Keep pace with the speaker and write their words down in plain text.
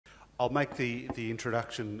I'll make the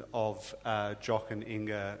introduction of Jock and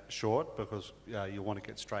Inga short because you'll want to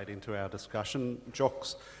get straight into our discussion.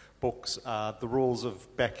 Jock's books are The Rules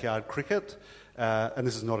of Backyard Cricket, and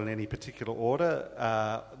this is not in any particular order.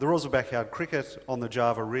 The Rules of Backyard Cricket, On the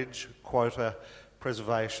Java Ridge, Quota,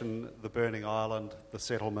 Preservation, The Burning Island, The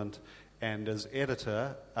Settlement, and as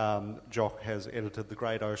editor, Jock has edited The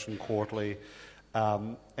Great Ocean Quarterly,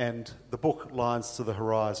 and the book Lines to the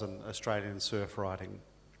Horizon, Australian Surf Writing.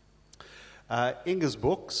 Inga's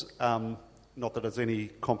books, not that it's any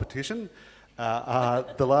competition, are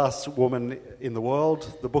The Last Woman in the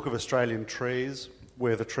World, The Book of Australian Trees,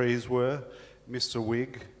 Where the Trees Were, Mr.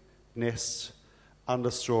 Wig, Nests,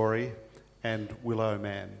 Understory, and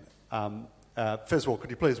Willowman. First of all, could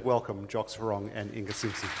you please welcome Jock Serong and Inga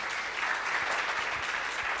Simpson?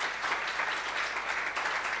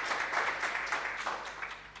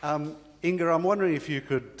 Inga, I'm wondering if you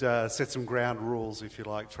could set some ground rules, if you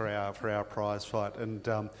like, for our prize fight and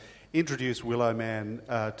introduce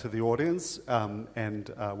Willowman to the audience,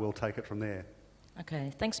 and we'll take it from there.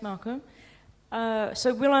 Okay, thanks, Malcolm.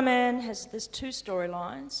 So Willowman there's two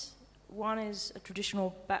storylines. One is a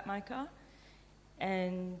traditional bat maker,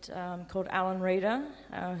 and called Alan Reader,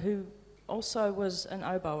 who also was an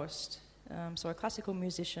oboist, so a classical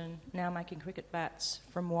musician now making cricket bats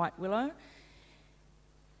from white willow.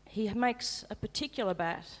 He makes a particular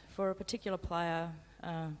bat for a particular player,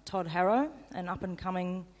 Todd Harrow, an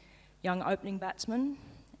up-and-coming young opening batsman.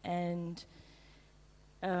 And,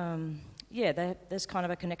 there's kind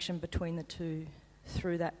of a connection between the two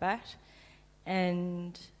through that bat.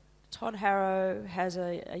 And Todd Harrow has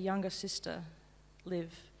a younger sister,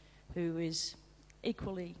 Liv, who is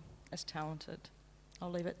equally as talented.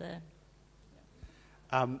 I'll leave it there.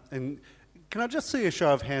 And can I just see a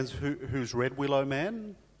show of hands who's read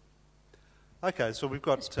Willowman? Okay, so we've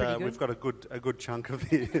got a good chunk of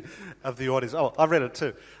the audience. Oh, I've read it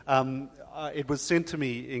too. It was sent to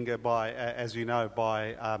me, Inga, by as you know,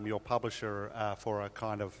 by your publisher for a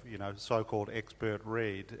kind of so-called expert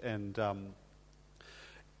read, and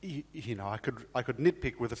I could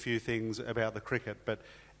nitpick with a few things about the cricket, but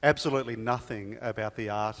absolutely nothing about the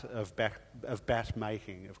art of bat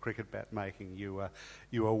making, of cricket bat making. You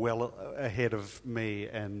are well ahead of me,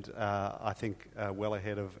 and I think well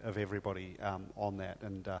ahead of everybody on that.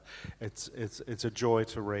 And it's a joy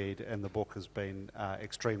to read, and the book has been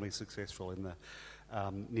extremely successful in the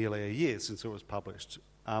nearly a year since it was published.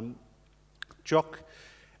 Jock,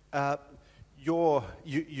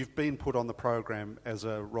 you've been put on the program as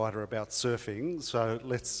a writer about surfing, so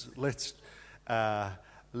let's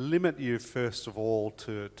limit you first of all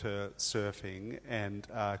to surfing, and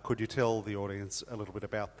could you tell the audience a little bit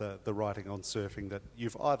about the writing on surfing that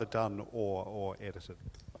you've either done or edited?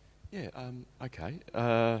 Yeah, okay.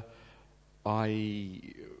 I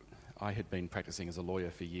had been practicing as a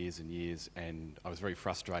lawyer for years and years, and I was very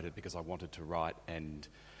frustrated because I wanted to write, and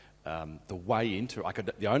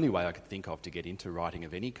the only way I could think of to get into writing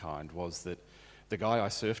of any kind was that the guy I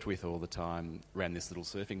surfed with all the time ran this little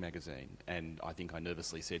surfing magazine, and I think I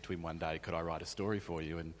nervously said to him one day, could I write a story for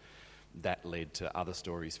you? And that led to other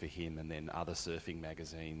stories for him, and then other surfing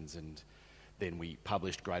magazines, and then we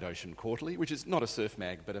published Great Ocean Quarterly, which is not a surf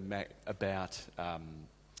mag, but a mag about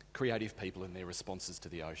creative people and their responses to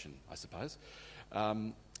the ocean, I suppose.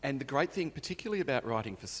 And the great thing, particularly about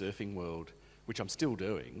writing for Surfing World, which I'm still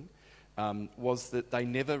doing, was that they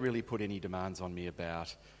never really put any demands on me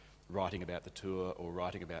about writing about the tour or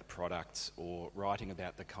writing about products or writing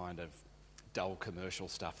about the kind of dull commercial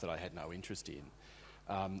stuff that I had no interest in.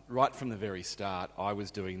 Right from the very start, I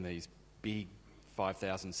was doing these big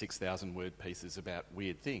 5,000, 6,000 word pieces about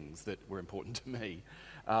weird things that were important to me,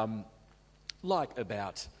 like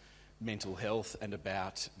about mental health and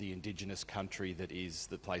about the indigenous country that is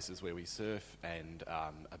the places where we surf, and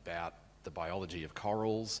about the biology of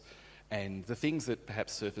corals, and the things that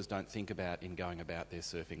perhaps surfers don't think about in going about their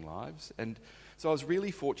surfing lives. And so I was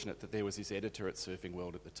really fortunate that there was this editor at Surfing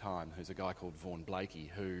World at the time, who's a guy called Vaughan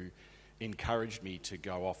Blakey, who encouraged me to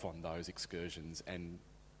go off on those excursions and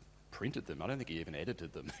printed them. I don't think he even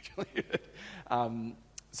edited them, actually.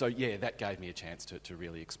 So yeah, that gave me a chance to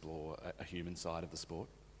really explore a human side of the sport.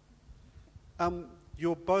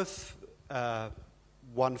 You're both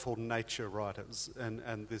wonderful nature writers,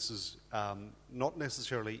 and this is not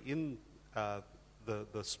necessarily in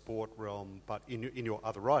the sport realm, but in your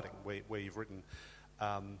other writing, where you've written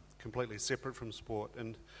completely separate from sport.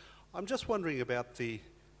 And I'm just wondering about the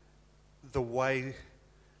way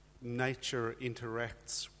nature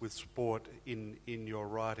interacts with sport in your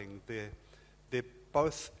writing. They're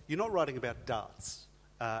both. You're not writing about darts,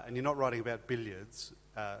 and you're not writing about billiards,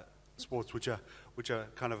 sports which are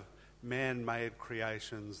kind of man-made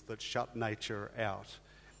creations that shut nature out.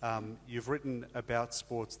 You've written about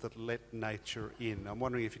sports that let nature in. I'm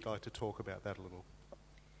wondering if you'd like to talk about that a little.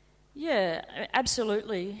 Yeah,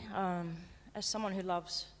 absolutely. As someone who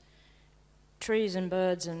loves trees and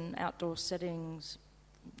birds and outdoor settings,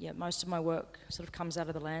 yeah, most of my work sort of comes out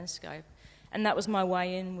of the landscape. And that was my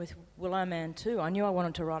way in with Willowman too. I knew I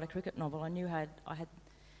wanted to write a cricket novel. I knew I had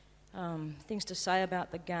things to say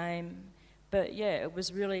about the game. But yeah, it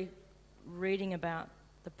was really reading about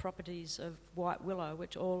the properties of white willow,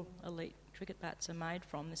 which all elite cricket bats are made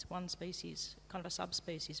from, this one species, kind of a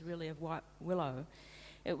subspecies really of white willow.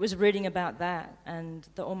 It was reading about that and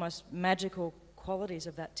the almost magical qualities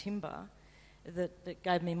of that timber that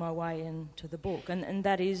gave me my way into the book. And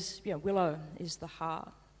that is, willow is the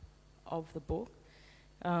heart of the book.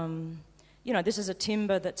 This is a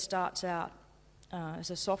timber that starts out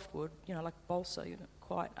as a softwood, like balsa,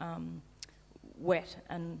 quite wet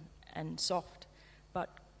and soft. But,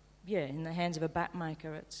 in the hands of a bat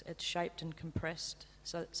maker, it's shaped and compressed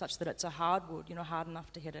such that it's a hardwood, hard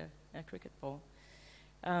enough to hit a cricket ball.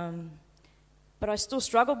 But I still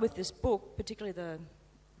struggled with this book, particularly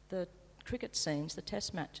the cricket scenes, the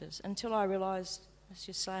test matches, until I realised, as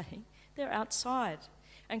you say, they're outside.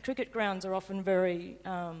 And cricket grounds are often very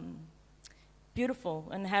beautiful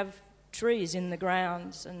and have trees in the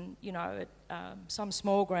grounds and, some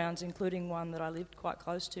small grounds, including one that I lived quite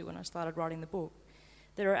close to when I started writing the book.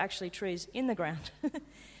 There are actually trees in the ground.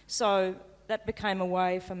 So that became a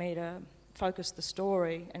way for me to focus the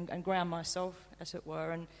story and ground myself, as it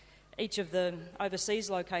were. And each of the overseas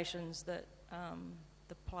locations that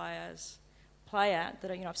the players play at,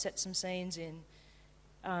 that I've set some scenes in,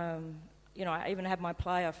 I even have my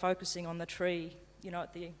player focusing on the tree,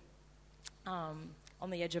 at the on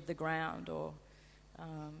the edge of the ground, or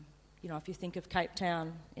if you think of Cape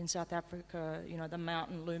Town in South Africa, the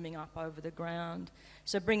mountain looming up over the ground.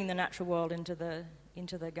 So bringing the natural world into the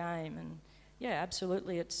game, and yeah,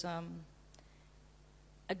 absolutely, it's a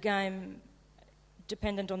game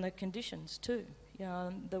dependent on the conditions too,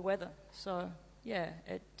 the weather. So yeah,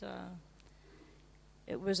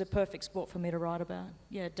 it was a perfect sport for me to write about.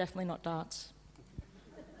 Yeah, definitely not darts.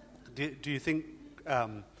 Do you think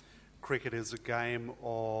cricket is a game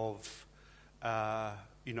of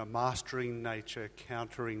mastering nature,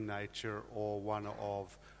 countering nature, or one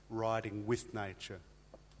of riding with nature?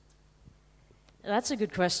 That's a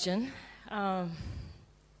good question. I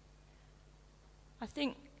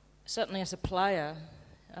think certainly as a player,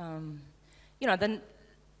 then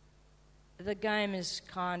the game is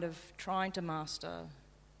kind of trying to master.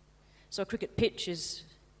 So a cricket pitch is,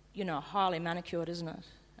 highly manicured, isn't it?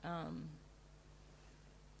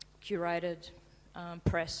 Curated,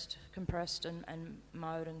 pressed, compressed and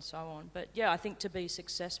mowed and so on. But yeah, I think to be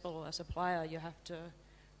successful as a player, you have to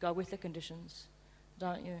go with the conditions,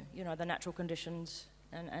 don't you? The natural conditions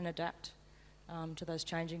and adapt to those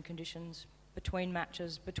changing conditions between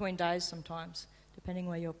matches, between days sometimes, depending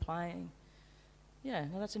where you're playing. Yeah,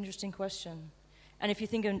 well, that's an interesting question. And if you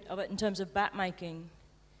think of it in terms of bat making,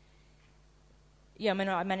 I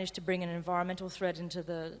managed to bring an environmental thread into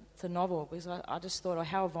the novel because I just thought,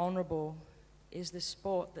 how vulnerable is this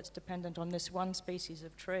sport that's dependent on this one species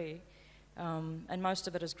of tree, and most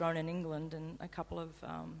of it is grown in England and a couple of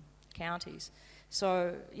counties.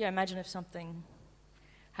 So, imagine if something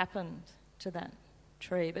happened to that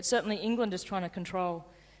tree. But certainly England is trying to control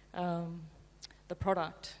the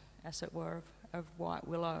product, as it were, of white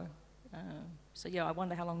willow. I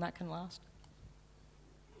wonder how long that can last.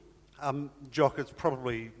 Jock, it's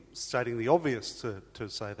probably stating the obvious to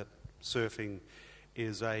say that surfing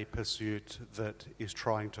is a pursuit that is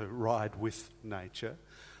trying to ride with nature.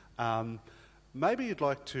 Maybe you'd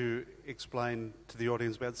like to explain to the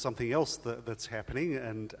audience about something else that's happening.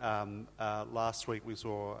 And last week we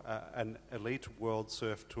saw an elite World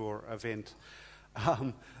Surf Tour event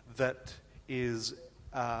that is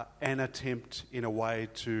an attempt, in a way,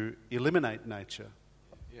 to eliminate nature.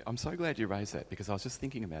 Yeah, I'm so glad you raised that because I was just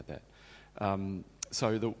thinking about that.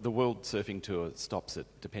 So the World Surfing Tour stops at,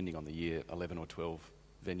 depending on the year, 11 or 12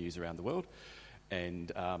 venues around the world. And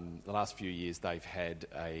the last few years they've had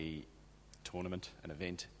a tournament, an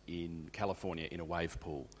event in California in a wave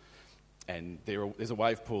pool. And there's a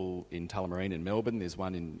wave pool in Tullamarine in Melbourne, there's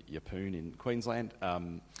one in Yeppoon in Queensland.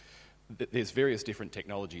 There's various different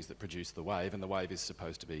technologies that produce the wave, and the wave is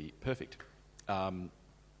supposed to be perfect. I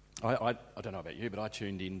don't know about you, but I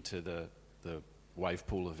tuned into the wave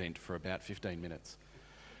pool event for about 15 minutes.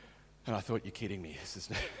 And I thought, you're kidding me,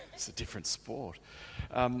 it's a different sport.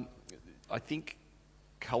 I think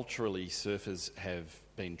culturally surfers have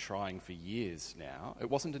been trying for years now. It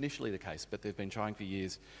wasn't initially the case, but they've been trying for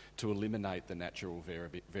years to eliminate the natural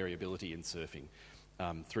variability in surfing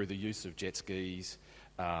through the use of jet skis,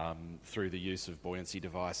 through the use of buoyancy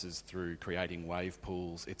devices, through creating wave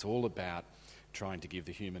pools. It's all about trying to give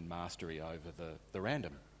the human mastery over the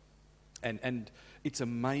random. And it's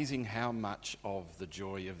amazing how much of the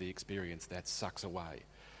joy of the experience that sucks away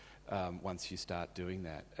once you start doing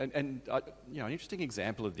that. And an interesting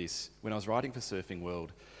example of this, when I was writing for Surfing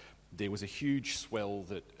World, there was a huge swell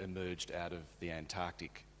that emerged out of the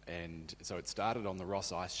Antarctic, and so it started on the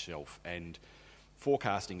Ross Ice Shelf, and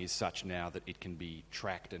forecasting is such now that it can be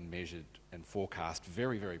tracked and measured and forecast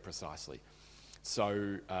very, very precisely.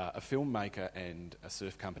 So a filmmaker and a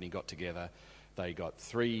surf company got together. They got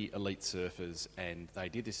 3 elite surfers, and they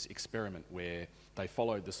did this experiment where they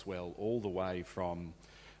followed the swell all the way from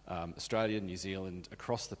Australia, New Zealand,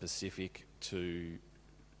 across the Pacific to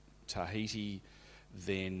Tahiti,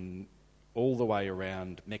 then all the way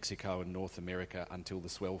around Mexico and North America until the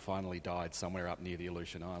swell finally died somewhere up near the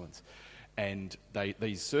Aleutian Islands. And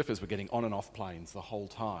these surfers were getting on and off planes the whole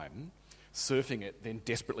time, surfing it, then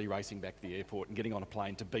desperately racing back to the airport and getting on a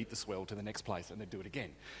plane to beat the swell to the next place and then do it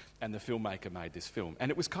again. And the filmmaker made this film.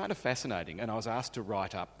 And it was kind of fascinating, and I was asked to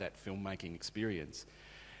write up that filmmaking experience.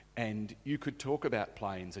 And you could talk about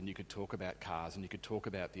planes, and you could talk about cars, and you could talk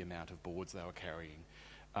about the amount of boards they were carrying.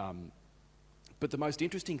 But the most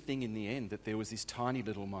interesting thing in the end, that there was this tiny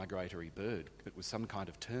little migratory bird that was some kind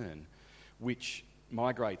of tern, which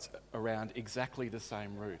migrates around exactly the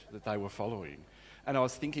same route that they were following. And I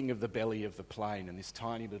was thinking of the belly of the plane and this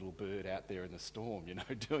tiny little bird out there in the storm,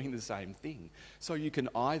 doing the same thing. So you can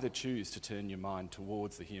either choose to turn your mind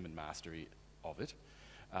towards the human mastery of it,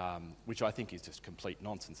 which I think is just complete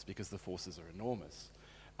nonsense because the forces are enormous,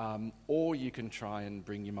 or you can try and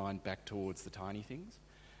bring your mind back towards the tiny things.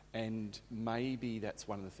 And maybe that's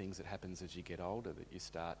one of the things that happens as you get older, that you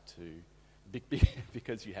start to,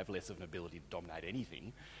 because you have less of an ability to dominate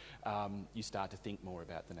anything, you start to think more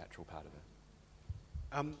about the natural part of it.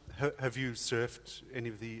 Have you surfed any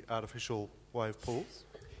of the artificial wave pools?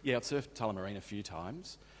 Yeah, I've surfed Tullamarine a few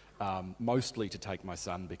times, mostly to take my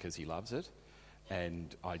son because he loves it,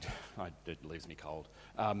 and it leaves me cold.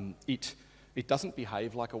 It doesn't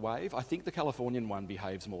behave like a wave. I think the Californian one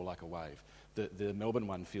behaves more like a wave. The Melbourne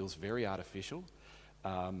one feels very artificial.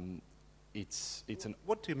 What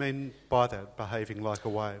do you mean by that, behaving like a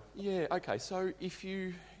wave? Yeah, okay. So if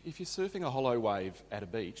you're surfing a hollow wave at a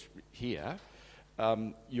beach here,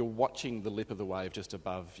 you're watching the lip of the wave just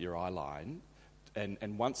above your eye line,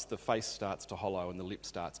 and once the face starts to hollow and the lip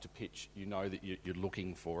starts to pitch, you know that you're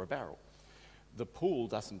looking for a barrel. The pool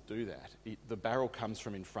doesn't do that. The barrel comes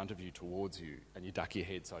from in front of you towards you, and you duck your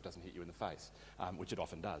head so it doesn't hit you in the face, which it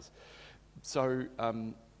often does. So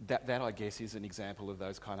that I guess is an example of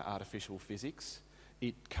those kind of artificial physics.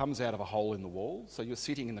 It comes out of a hole in the wall, so you're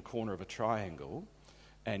sitting in the corner of a triangle,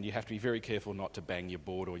 and you have to be very careful not to bang your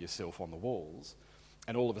board or yourself on the walls,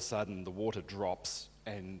 and all of a sudden the water drops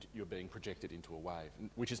and you're being projected into a wave,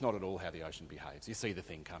 which is not at all how the ocean behaves. You see the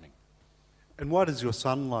thing coming. And why does your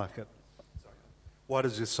son like it? Sorry. Why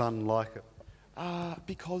does your son like it?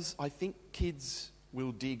 Because I think kids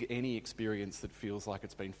will dig any experience that feels like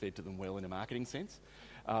it's been fed to them well in a marketing sense.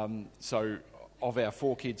 So of our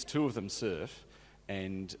 4 kids, 2 of them surf,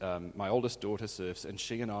 and my oldest daughter surfs, and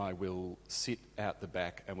she and I will sit out the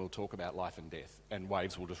back and we'll talk about life and death, and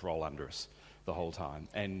waves will just roll under us the whole time.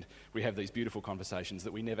 And we have these beautiful conversations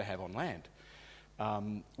that we never have on land.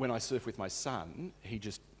 When I surf with my son, he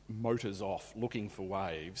just motors off looking for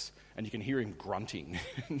waves, and you can hear him grunting.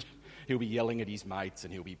 He'll be yelling at his mates,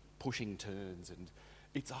 and he'll be pushing turns, and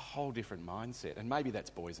it's a whole different mindset. And maybe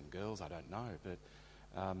that's boys and girls, I don't know, but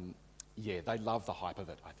yeah, they love the hype of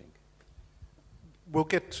it, I think. We'll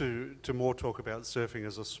get to more talk about surfing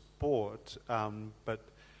as a sport, but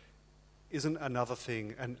isn't another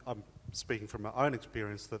thing, and I'm speaking from my own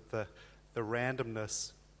experience, that the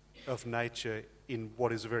randomness of nature in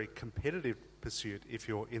what is a very competitive pursuit, if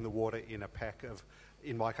you're in the water in a pack of,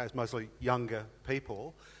 in my case, mostly younger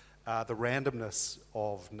people, the randomness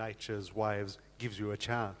of nature's waves gives you a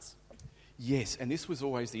chance. Yes, and this was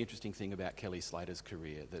always the interesting thing about Kelly Slater's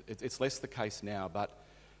career, that it's less the case now, but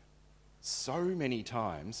so many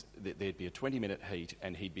times that there'd be a 20-minute heat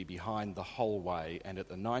and he'd be behind the whole way, and at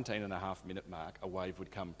the 19.5-minute mark, a wave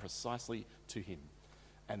would come precisely to him.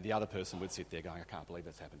 And the other person would sit there going, I can't believe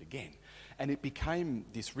that's happened again. And it became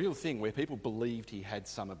this real thing where people believed he had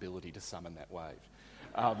some ability to summon that wave.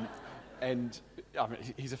 And I mean,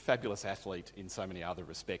 he's a fabulous athlete in so many other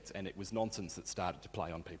respects, and it was nonsense that started to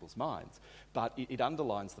play on people's minds. But it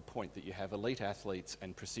underlines the point that you have elite athletes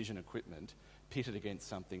and precision equipment pitted against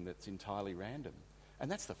something that's entirely random. And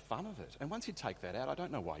that's the fun of it. And once you take that out, I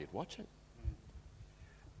don't know why you'd watch it.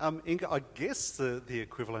 Inga, I guess the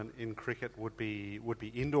equivalent in cricket would be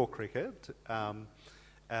indoor cricket.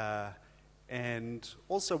 And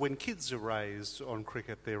also when kids are raised on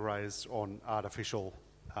cricket, they're raised on artificial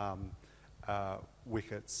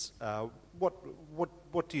wickets.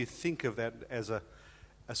 What do you think of that as a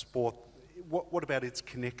sport? What about its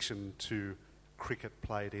connection to cricket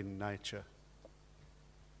played in nature?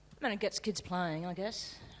 I mean, it gets kids playing, I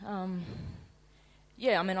guess. I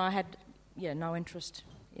had no interest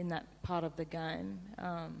in that part of the game,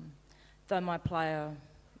 though my player,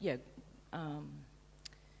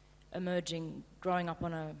 emerging, growing up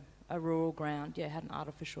on a rural ground, had an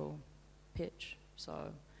artificial pitch.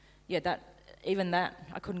 So, that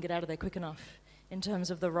I couldn't get out of there quick enough in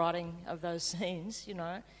terms of the writing of those scenes,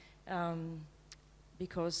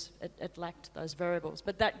 because it lacked those variables.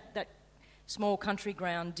 But that small country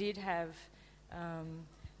ground did have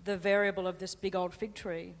the variable of this big old fig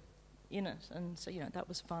tree in it, and so that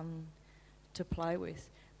was fun to play with.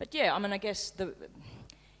 But I guess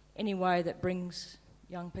any way that brings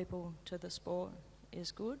young people to the sport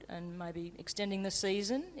is good, and maybe extending the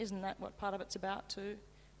season, isn't that what part of it's about too?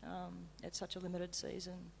 It's such a limited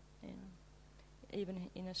season, even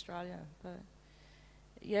in Australia. But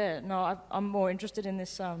I'm more interested in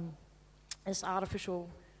this artificial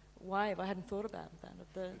wave. I hadn't thought about that,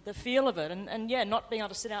 of the feel of it, and not being able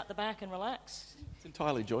to sit out the back and relax. It's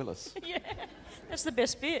entirely joyless. That's the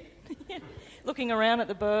best bit. Looking around at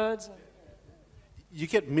the birds. You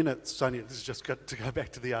get minutes, don't you? This is just got to go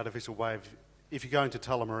back to the artificial wave. If you're going to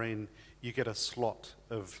Tullamarine, you get a slot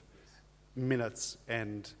of minutes,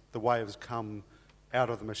 and the waves come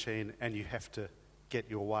out of the machine, and you have to get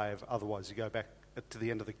your wave. Otherwise, you go back to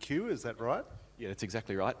the end of the queue. Is that right? Yeah, that's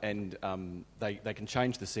exactly right. And they can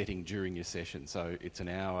change the setting during your session. So it's an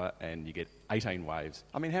hour and you get 18 waves.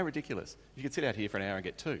 I mean, how ridiculous. You could sit out here for an hour and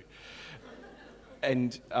get 2.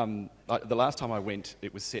 And the last time I went,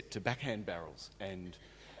 it was set to backhand barrels. And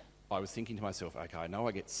I was thinking to myself, okay, I know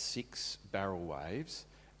I get 6 barrel waves,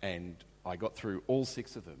 and I got through all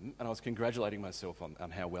 6 of them, and I was congratulating myself on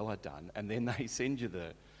how well I'd done. And then they send you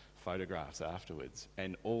the photographs afterwards,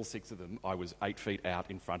 and all 6 of them, I was 8 feet out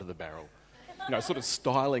in front of the barrel. Sort of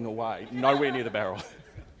styling away, nowhere near the barrel.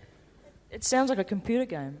 It sounds like a computer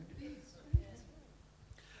game.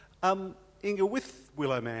 Inga, with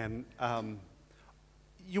Willowman,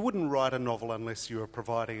 you wouldn't write a novel unless you were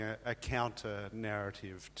providing a counter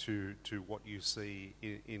narrative to what you see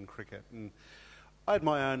in cricket. And I had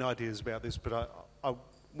my own ideas about this, but I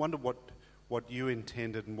wonder what you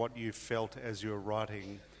intended and what you felt as you were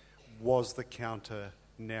writing was the counter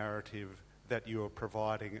narrative that you were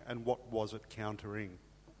providing, and what was it countering?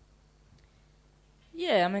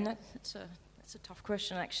 Yeah, I mean, that's a tough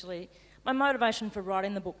question, actually. My motivation for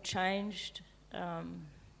writing the book changed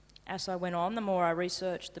as I went on. The more I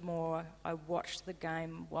researched, the more I watched the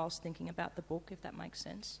game whilst thinking about the book, if that makes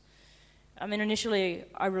sense. I mean, initially,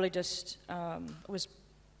 I really just was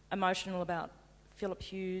emotional about Philip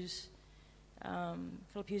Hughes'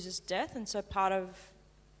 death, and so part of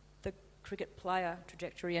the cricket player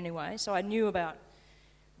trajectory anyway. So I knew about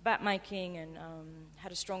bat making and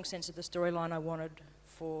had a strong sense of the storyline I wanted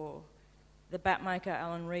for the bat maker,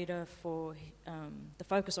 Alan Reader, for the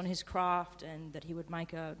focus on his craft, and that he would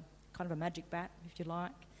make a kind of a magic bat, if you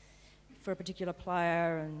like, for a particular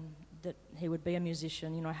player, and that he would be a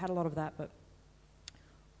musician. I had a lot of that, but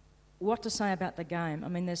what to say about the game? I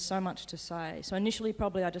mean, there's so much to say. So initially,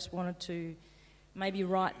 probably I just wanted to maybe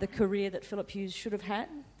write the career that Philip Hughes should have had,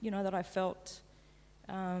 that I felt,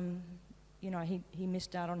 he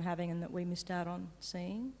missed out on having and that we missed out on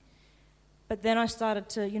seeing. But then I started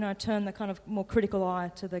to, turn the kind of more critical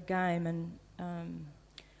eye to the game, and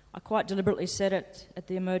I quite deliberately set it at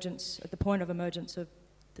the point of emergence of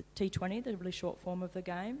the T20, the really short form of the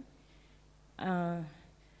game.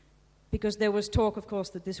 Because there was talk, of course,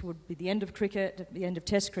 that this would be the end of cricket, the end of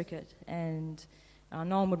Test cricket, and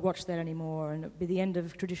no one would watch that anymore, and it would be the end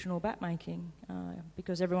of traditional bat making,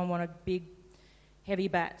 because everyone wanted big, heavy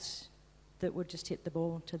bats that would just hit the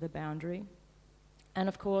ball to the boundary. And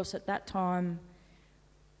of course, at that time,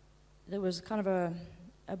 there was kind of a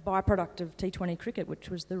byproduct of T20 cricket, which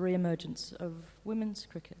was the re-emergence of women's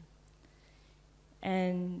cricket.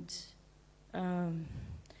 And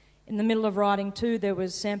in the middle of writing too, there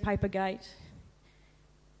was Sandpaper Gate.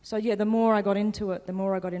 So the more I got into it, the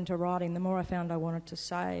more I got into writing, the more I found I wanted to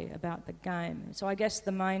say about the game. So I guess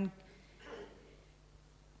the main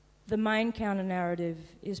counter-narrative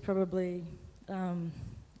is probably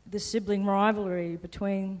the sibling rivalry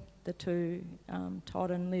between the two,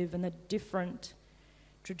 Todd and Liv, and the different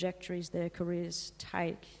trajectories their careers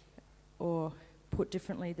take, or put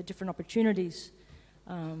differently, the different opportunities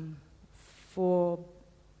for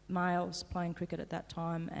males playing cricket at that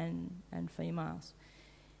time and females.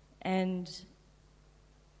 And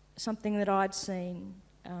something that I'd seen,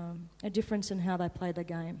 a difference in how they played the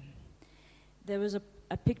game. There was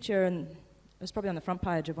a picture, and it was probably on the front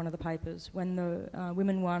page of one of the papers, when the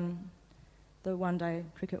women won the One-Day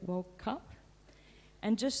Cricket World Cup,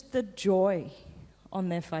 and just the joy on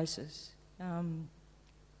their faces.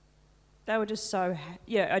 They were just so...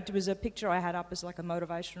 it was a picture I had up as like a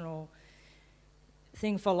motivational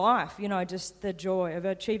thing for life, you know, just the joy of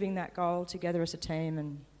achieving that goal together as a team.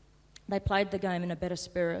 And they played the game in a better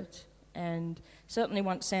spirit. And certainly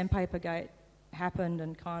once Sandpapergate happened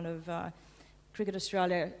and kind of Cricket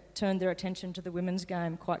Australia turned their attention to the women's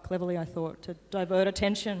game quite cleverly, I thought, to divert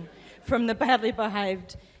attention from the badly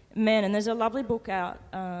behaved men. And there's a lovely book out,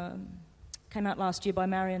 came out last year by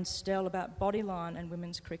Marion Stell about bodyline and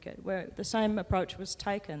women's cricket, where the same approach was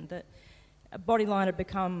taken, that a bodyline had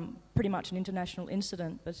become pretty much an international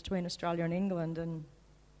incident between Australia and England, and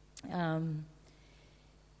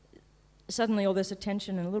suddenly all this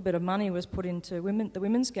attention and a little bit of money was put into the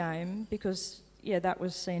women's game because, that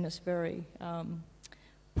was seen as very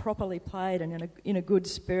properly played and in a good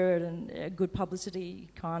spirit and a good publicity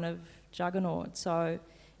kind of juggernaut. So it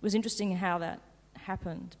was interesting how that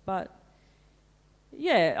happened. But,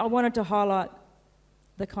 I wanted to highlight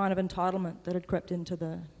the kind of entitlement that had crept into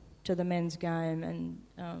the men's game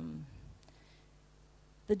and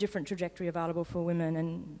the different trajectory available for women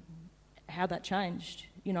and how that changed.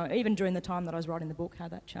 You know, even during the time that I was writing the book, how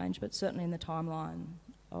that changed, but certainly in the timeline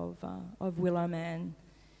of Willowman,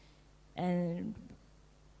 and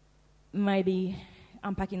maybe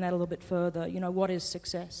unpacking that a little bit further. You know, what is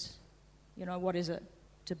success? You know, what is it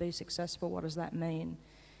to be successful? What does that mean?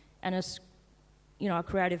 And as, a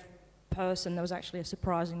creative person, there was actually a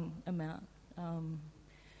surprising amount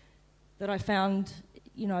that I found,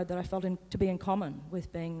 that I felt to be in common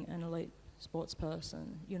with being an elite sports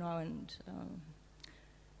person, and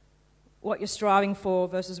what you're striving for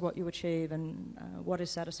versus what you achieve, and what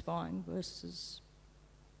is satisfying versus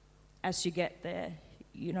as you get there,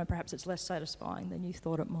 perhaps it's less satisfying than you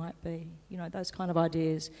thought it might be, those kind of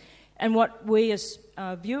ideas. And what we as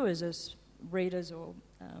viewers, as readers or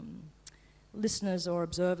listeners or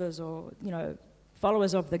observers or,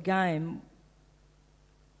 followers of the game,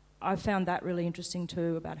 I found that really interesting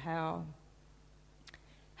too, about how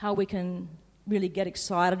we can really get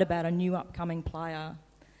excited about a new upcoming player,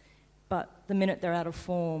 but the minute they're out of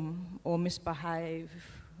form or misbehave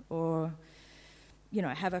or,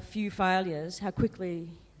 have a few failures, how quickly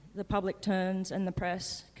the public turns and the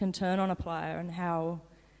press can turn on a player, and how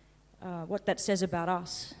what that says about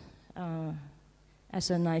us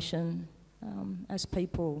as a nation, as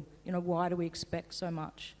people. Why do we expect so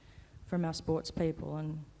much from our sports people,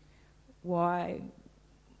 and why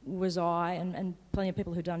was I, and plenty of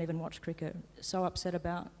people who don't even watch cricket, so upset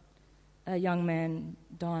about a young man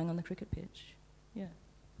dying on the cricket pitch?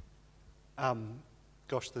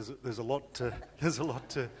 Gosh, there's a lot to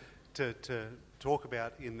talk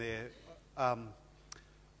about in there.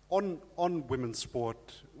 On women's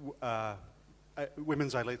sport,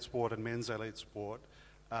 women's elite sport and men's elite sport,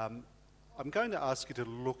 I'm going to ask you to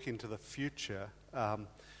look into the future,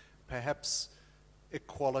 perhaps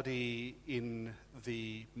equality in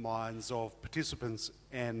the minds of participants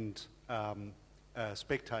and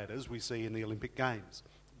spectators we see in the Olympic Games.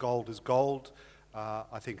 Gold is gold.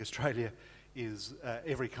 I think Australia is,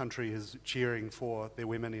 every country is cheering for their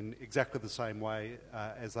women in exactly the same way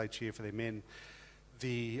as they cheer for their men.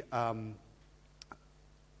 The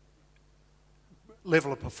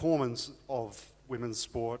level of performance of women's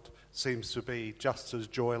sport seems to be just as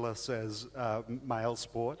joyless as male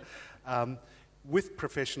sport. With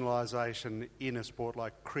professionalisation in a sport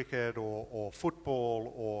like cricket or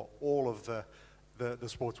football or all of the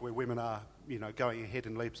sports where women are, going ahead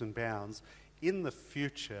in leaps and bounds, in the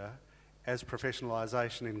future, as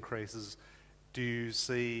professionalisation increases, do you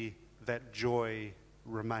see that joy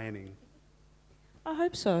remaining? I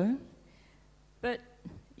hope so. But,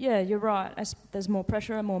 you're right. As there's more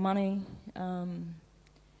pressure and more money.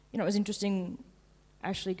 It was interesting,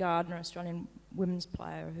 Ashley Gardner, Australian women's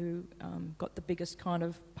player who got the biggest kind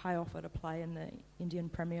of payoff at a play in the Indian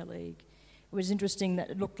Premier League. It was interesting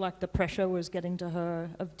that it looked like the pressure was getting to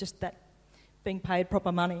her of just that being paid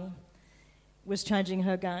proper money was changing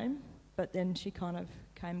her game, but then she kind of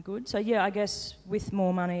came good. So I guess with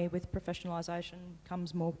more money, with professionalisation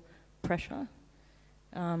comes more pressure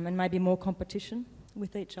and maybe more competition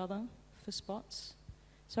with each other for spots.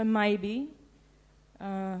 So maybe,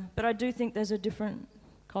 but I do think there's a different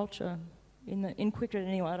culture in cricket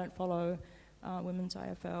anyway. I don't follow women's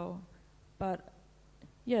AFL, but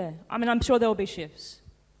yeah, I mean, I'm sure there'll be shifts,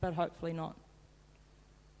 but hopefully not.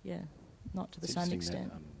 Yeah, not to the same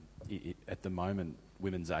extent. That, at the moment,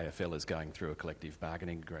 women's AFL is going through a collective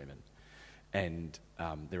bargaining agreement, and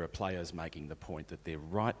there are players making the point that they're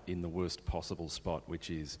right in the worst possible spot, which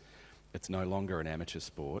is it's no longer an amateur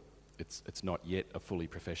sport. It's not yet a fully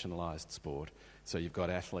professionalised sport. So you've got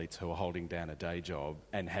athletes who are holding down a day job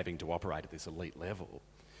and having to operate at this elite level.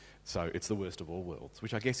 So it's the worst of all worlds,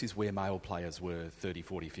 which I guess is where male players were 30,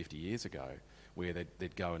 40, 50 years ago, where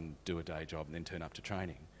they'd go and do a day job and then turn up to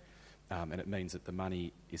training. And it means that the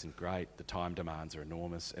money isn't great, the time demands are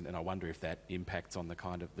enormous, and I wonder if that impacts on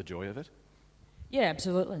the joy of it. Yeah,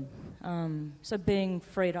 absolutely. So being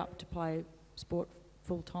freed up to play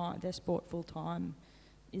their sport full-time,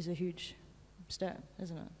 is a huge step,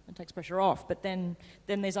 isn't it? It takes pressure off, but then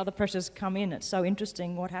these other pressures come in. It's so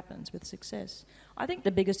interesting what happens with success. I think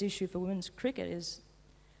the biggest issue for women's cricket is,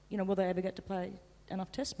 will they ever get to play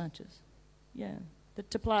enough test matches? Yeah,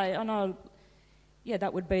 to play, I know, yeah,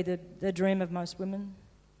 that would be the dream of most women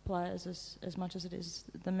players as much as it is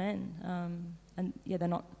the men. And yeah, they're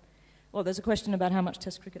not... Well, there's a question about how much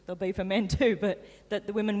test cricket there'll be for men too, but that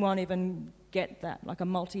the women won't even get that, like a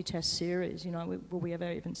multi-test series, will we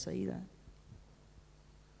ever even see that?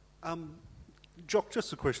 Jock,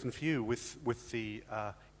 just a question for you with the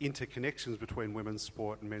interconnections between women's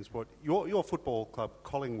sport and men's sport. Your football club,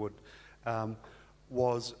 Collingwood,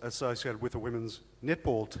 was associated with a women's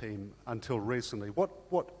netball team until recently.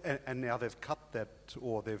 And now they've cut that,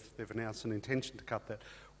 or they've announced an intention to cut that.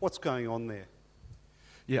 What's going on there?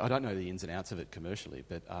 Yeah, I don't know the ins and outs of it commercially,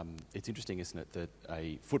 but it's interesting, isn't it, that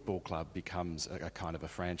a football club becomes a kind of a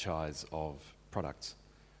franchise of products,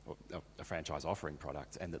 or a franchise offering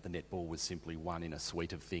products, and that the netball was simply one in a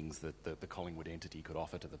suite of things that the Collingwood entity could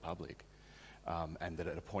offer to the public. And that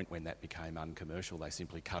at a point when that became uncommercial, they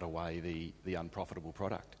simply cut away the unprofitable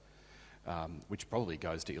product, which probably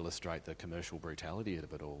goes to illustrate the commercial brutality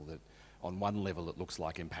of it all, that on one level it looks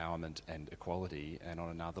like empowerment and equality, and on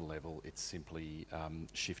another level it's simply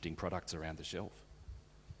shifting products around the shelf.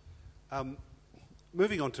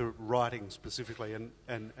 Moving on to writing specifically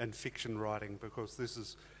and fiction writing, because this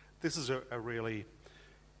is a really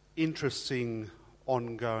interesting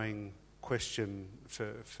ongoing question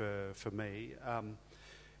for me.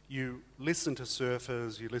 You listen to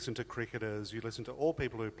surfers, you listen to cricketers, you listen to all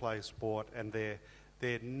people who play sport, and they're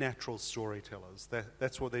natural storytellers.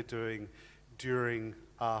 That's what they're doing during,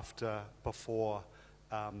 after, before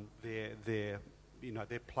their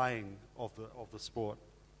playing of the sport,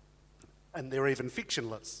 and they're even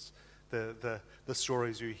fictionalists. The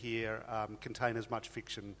stories you hear contain as much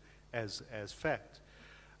fiction as fact.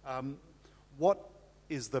 What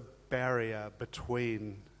is the barrier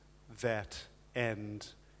between that and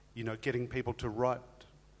getting people to write,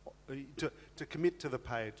 to commit to the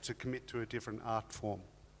page, to commit to a different art form?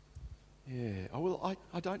 Yeah, well,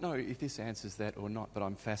 I don't know if this answers that or not, but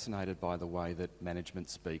I'm fascinated by the way that management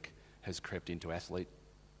speak has crept into athlete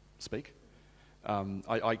speak.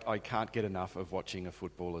 I can't get enough of watching a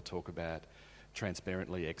footballer talk about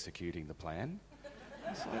transparently executing the plan.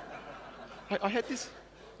 I had this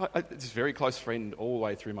very close friend all the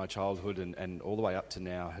way through my childhood and all the way up to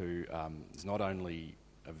now, who is not only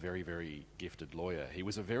a very, very gifted lawyer, he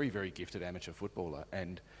was a very, very gifted amateur footballer,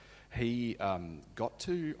 and he got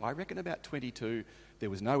to, I reckon, about 22. There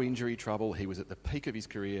was no injury trouble. He was at the peak of his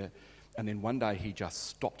career, and then one day he just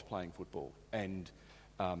stopped playing football. And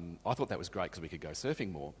I thought that was great because we could go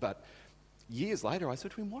surfing more. But years later, I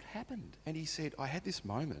said to him, "What happened?" And he said, "I had this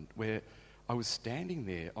moment where I was standing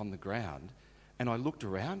there on the ground, and I looked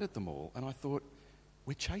around at them all, and I thought,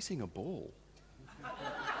 we're chasing a ball."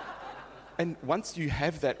 And once you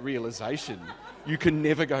have that realisation, you can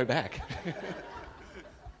never go back.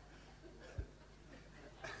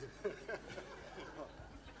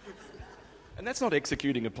 And that's not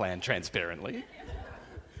executing a plan transparently.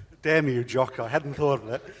 Damn you, Jock, I hadn't thought of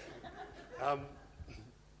that.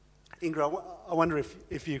 Inga, I wonder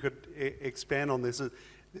if you could expand on this.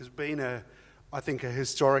 There's been I think a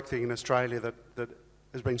historic thing in Australia that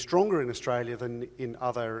has been stronger in Australia than in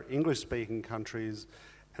other English-speaking countries,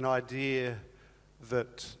 an idea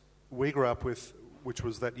that we grew up with, which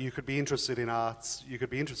was that you could be interested in arts, you could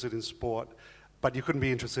be interested in sport, but you couldn't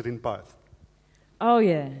be interested in both. Oh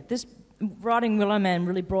yeah, this writing Willowman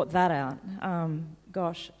really brought that out. And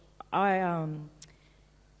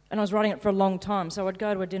I was writing it for a long time, so I'd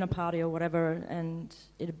go to a dinner party or whatever, and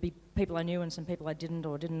it'd be people I knew and some people I didn't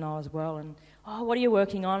or didn't know as well, and, "Oh, what are you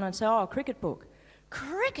working on?" And I'd say, "Oh, a cricket book."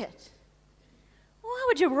 cricket? Why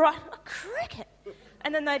would you write a cricket?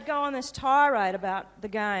 And then they'd go on this tirade about the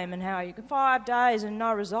game and how you can 5 days and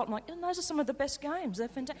no result. I'm like, and those are some of the best games. They're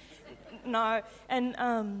fantastic. No, and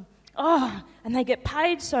and they get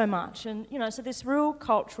paid so much, and so this real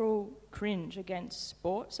cultural cringe against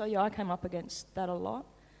sport. So I came up against that a lot.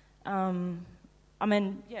 I've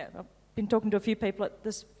been talking to a few people at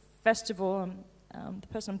this festival. The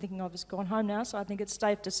person I'm thinking of has gone home now, so I think it's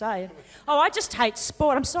safe to say, I just hate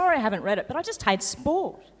sport. I'm sorry I haven't read it, but I just hate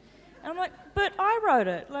sport. And I'm like, but I wrote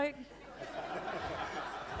it. Like,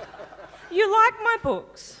 you like my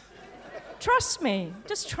books. Trust me.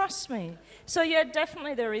 Just trust me. So,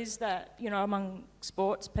 definitely there is that, among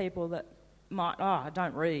sports people that might, I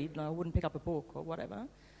don't read, I wouldn't pick up a book or whatever.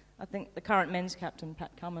 I think the current men's captain,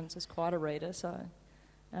 Pat Cummins, is quite a reader, so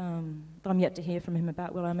but I'm yet to hear from him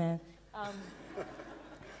about Willowman.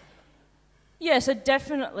 So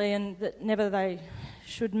definitely, and that never they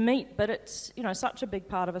should meet, but it's, such a big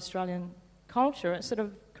part of Australian culture. It's sort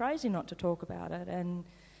of crazy not to talk about it, and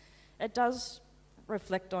it does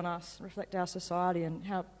reflect on us, reflect our society and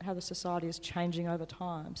how the society is changing over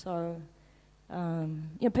time. So,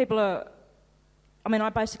 people are... I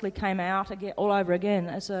basically came out again, all over again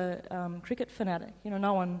as a cricket fanatic. There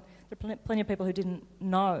are plenty of people who didn't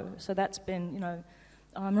know. So that's been,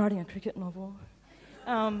 I'm writing a cricket novel.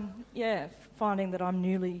 Finding that I'm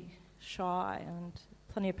newly shy, and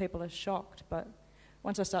plenty of people are shocked. But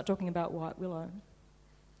once I start talking about White Willow,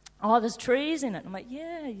 there's trees in it. I'm like,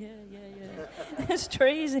 yeah. There's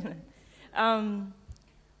trees in it.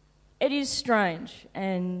 It is strange,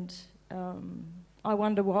 and I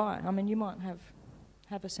wonder why. You might have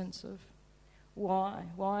a sense of why.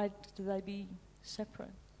 Why do they be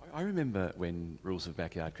separate? I remember when Rules of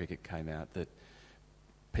Backyard Cricket came out that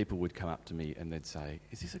people would come up to me and they'd say,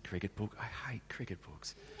 "Is this a cricket book? I hate cricket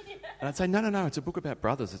books." And I'd say, no, it's a book about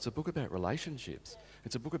brothers. It's a book about relationships.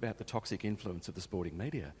 It's a book about the toxic influence of the sporting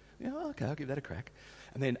media. Okay, I'll give that a crack.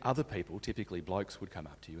 And then other people, typically blokes, would come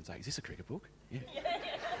up to you and say, "Is this a cricket book?" Yeah.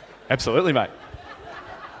 Absolutely, mate.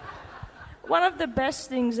 One of the best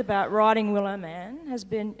things about writing Willowman has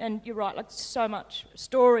been, and you're right, so much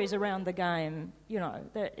stories around the game,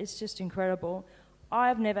 that it's just incredible.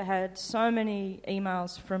 I've never had so many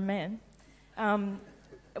emails from men,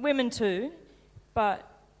 women too, but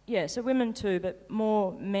women too, but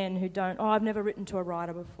more men who don't. I've never written to a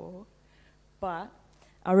writer before, but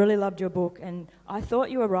I really loved your book, and I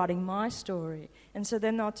thought you were writing my story. And so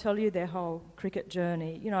then they'll tell you their whole cricket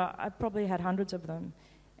journey. I've probably had hundreds of them,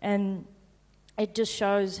 and it just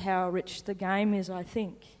shows how rich the game is, I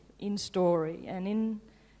think, in story and in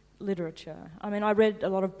literature. I read a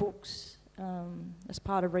lot of books as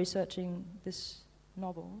part of researching this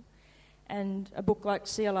novel, and a book like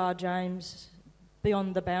C.L.R. James'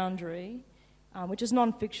 Beyond the Boundary, which is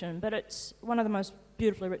non-fiction, but it's one of the most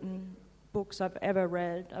beautifully written books I've ever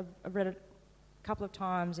read. I've read it a couple of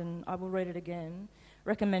times, and I will read it again.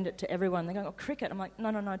 Recommend it to everyone. They go, cricket. I'm like,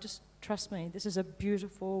 no, just trust me. This is a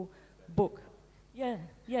beautiful book.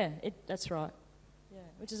 That's right. Yeah,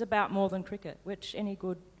 which is about more than cricket, which any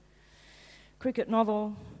good cricket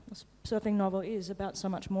novel, surfing novel is about so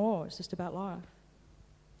much more. It's just about life.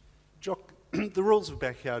 Jock, the Rules of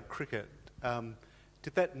Backyard Cricket,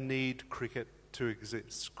 did that need cricket to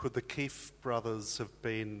exist? Could the Keefe brothers have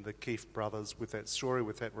been the Keefe brothers with that story,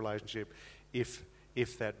 with that relationship, if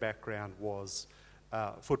that background was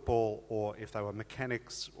football, or if they were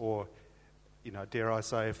mechanics, or, dare I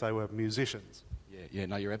say, if they were musicians?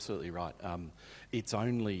 No, you're absolutely right. It's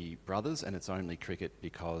only brothers and it's only cricket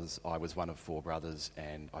because I was one of 4 brothers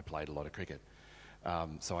and I played a lot of cricket.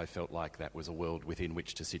 So I felt like that was a world within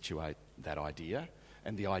which to situate that idea.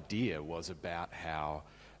 And the idea was about how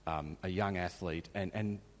a young athlete,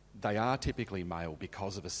 and they are typically male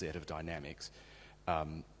because of a set of dynamics. A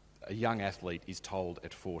young athlete is told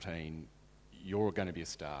at 14, you're going to be a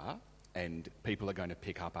star, and people are going to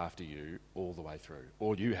pick up after you all the way through.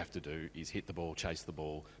 All you have to do is hit the ball, chase the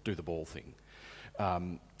ball, do the ball thing.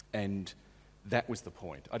 And that was the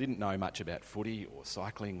point. I didn't know much about footy or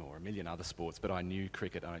cycling or a million other sports, but I knew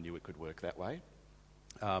cricket and I knew it could work that way.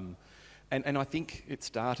 And I think it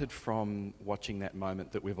started from watching that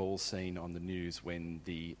moment that we've all seen on the news when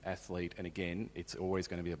the athlete, and again, it's always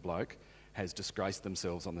going to be a bloke, has disgraced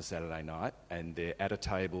themselves on the Saturday night, and they're at a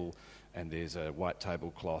table and there's a white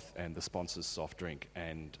tablecloth and the sponsor's soft drink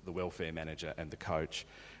and the welfare manager and the coach,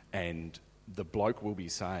 and the bloke will be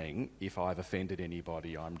saying, "If I've offended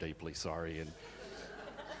anybody, I'm deeply sorry, and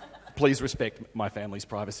please respect my family's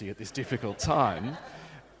privacy at this difficult time."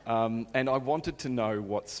 And I wanted to know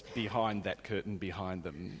what's behind that curtain behind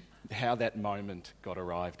them. how that moment got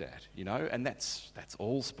arrived at, you know, and that's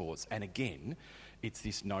all sports. And again, it's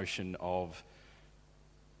this notion of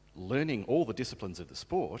learning all the disciplines of the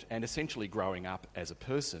sport and essentially growing up as a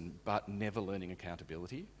person, but never learning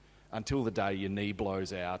accountability until the day your knee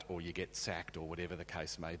blows out or you get sacked or whatever the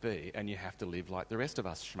case may be, and you have to live like the rest of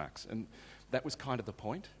us schmucks. And that was kind of the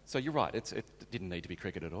point. So you're right, it didn't need to be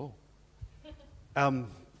cricket at all.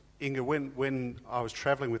 Inga, when I was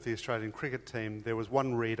travelling with the Australian cricket team, there was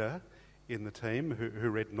one reader in the team who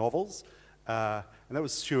read novels, and that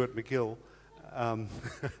was Stuart McGill.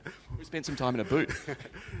 We spent some time in a boot.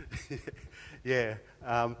 Yeah.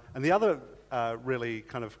 And the other really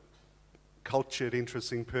kind of cultured,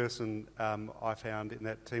 interesting person I found in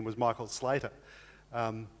that team was Michael Slater.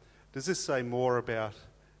 Does this say more about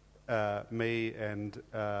me and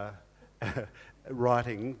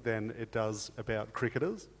writing than it does about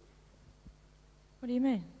cricketers? What do you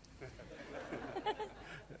mean?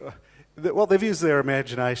 Well, they've used their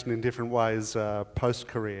imagination in different ways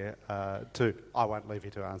post-career too. I won't leave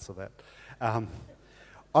you to answer that.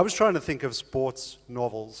 I was trying to think of sports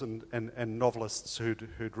novels and novelists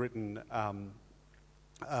who'd written on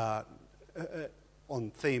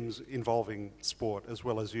themes involving sport as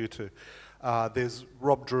well as you two. There's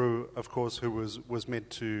Rob Drew, of course, who was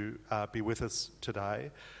meant to be with us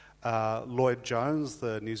today. Lloyd Jones,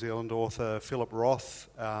 the New Zealand author, Philip Roth,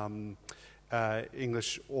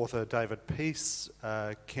 English author David Peace,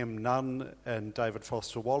 Kem Nunn and David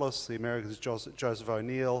Foster Wallace, the Americans Joseph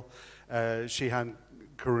O'Neill, Shihan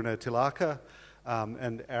Karuna Tilaka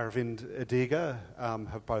and Aravind Adiga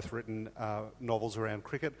have both written novels around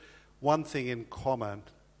cricket. One thing in common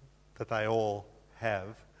that they all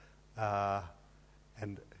have,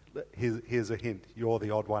 and here's a hint, you're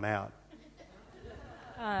the odd one out.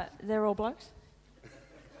 They're all blokes.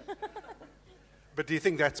 But do you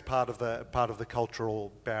think that's part of the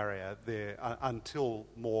cultural barrier there? Until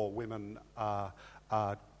more women are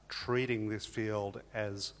treating this field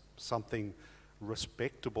as something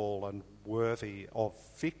respectable and worthy of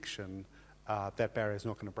fiction, that barrier is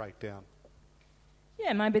not going to break down.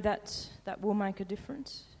 Yeah, maybe that will make a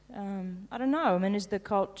difference. I don't know. I mean, is the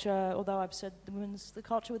culture? Although I've said the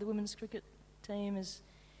culture with the women's cricket team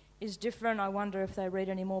is different. I wonder if they read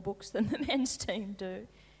any more books than the men's team do.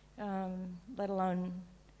 Let alone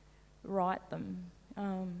write them.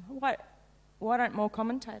 Why don't more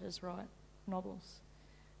commentators write novels?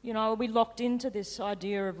 You know, are we locked into this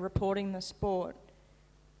idea of reporting the sport,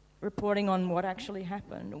 reporting on what actually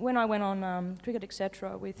happened? When I went on Cricket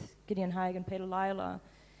Etc. with Gideon Haig and Peter Layla,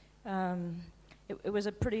 it was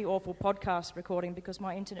a pretty awful podcast recording because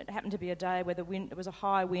my internet happened to be a day where there was a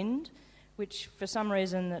high wind, which for some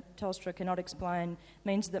reason that Telstra cannot explain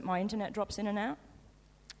means that my internet drops in and out.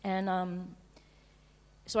 And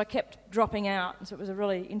so I kept dropping out, and so it was a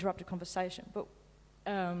really interrupted conversation. But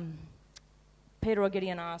Peter or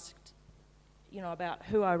Gideon asked, you know, about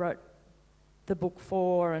who I wrote the book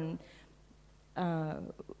for, and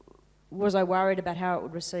was I worried about how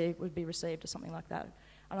it would be received or something like that.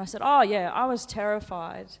 And I said, oh yeah, I was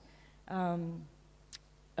terrified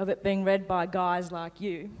of it being read by guys like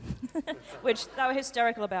you, which they were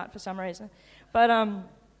hysterical about for some reason. But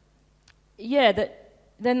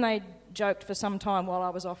then they joked for some time while I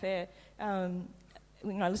was off air. I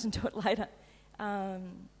listened to it later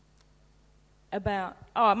about,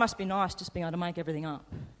 it must be nice just being able to make everything up.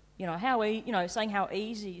 You know, saying how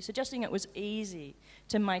easy, suggesting it was easy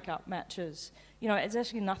to make up matches. You know, it's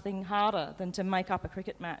actually nothing harder than to make up a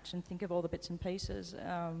cricket match and think of all the bits and pieces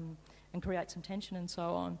and create some tension and so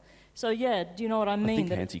on. So yeah, do you know what I mean? I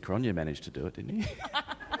think Hansi Cronje managed to do it, didn't he?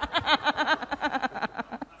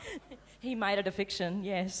 He made it a fiction,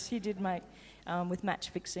 yes. He did make, with match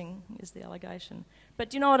fixing is the allegation.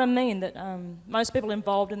 But do you know what I mean? That most people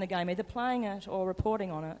involved in the game, either playing it or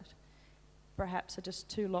reporting on it, perhaps are just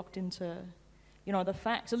too locked into, you know, the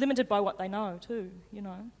facts. Are limited by what they know too, you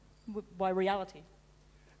know, by reality.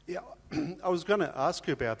 Yeah, I was going to ask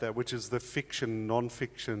you about that, which is the fiction,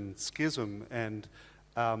 non-fiction schism. And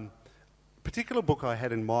particular book I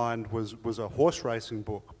had in mind was a horse racing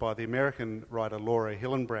book by the American writer Laura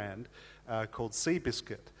Hillenbrand called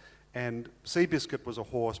Seabiscuit. And Seabiscuit was a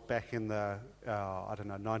horse back in the,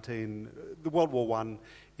 the World War I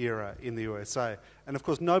era in the USA. And of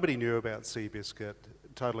course nobody knew about Seabiscuit,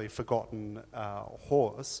 totally forgotten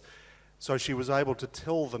horse. So she was able to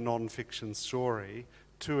tell the non-fiction story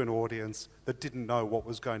to an audience that didn't know what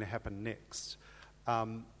was going to happen next.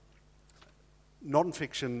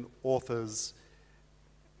 Non-fiction authors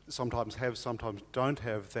sometimes have, sometimes don't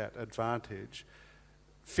have that advantage.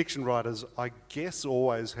 fiction writers, I guess,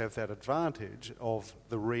 always have that advantage of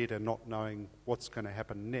the reader not knowing what's going to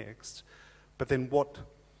happen next. But then what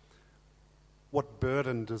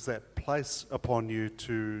burden does that place upon you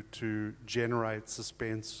to generate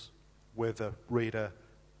suspense where the reader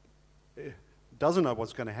doesn't know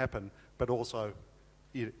what's going to happen, but also,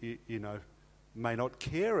 you know, may not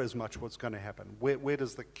care as much what's going to happen? Where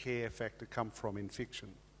does the care factor come from in fiction?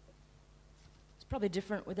 It's probably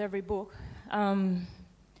different with every book.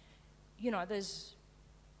 You know,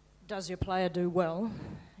 does your player do well,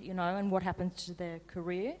 you know, and what happens to their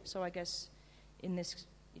career? So I guess in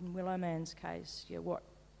Willowman's case, yeah, what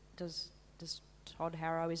does Todd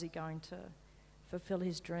Harrow, is he going to fulfil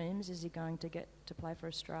his dreams? Is he going to get to play for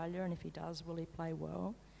Australia? And if he does, will he play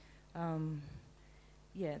well?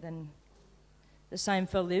 Yeah, then the same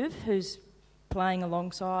for Liv, who's playing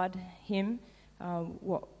alongside him.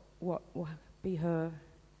 What will be her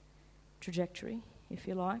trajectory, if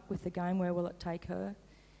you like, with the game? Where will it take her?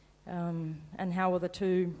 And how will the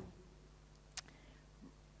two...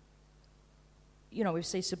 You know, we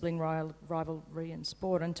see sibling rivalry in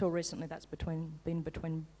sport. Until recently, that's been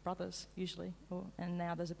between brothers, usually, and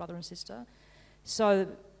now there's a brother and sister. So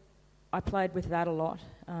I played with that a lot.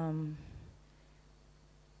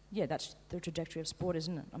 Yeah, that's the trajectory of sport,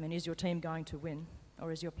 isn't it? I mean, is your team going to win,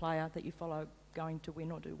 or is your player that you follow going to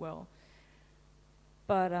win or do well?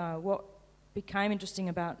 But what became interesting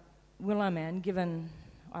about Willowman, given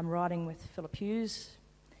I'm writing with Philip Hughes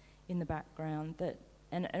in the background,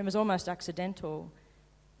 and it was almost accidental,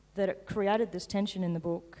 that it created this tension in the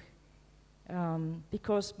book,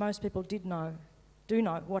 because most people do know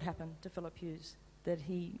what happened to Philip Hughes, that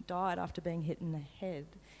he died after being hit in the head.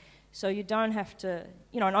 So you don't have to,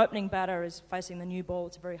 you know, an opening batter is facing the new ball.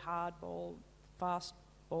 It's a very hard ball, fast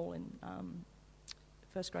ball in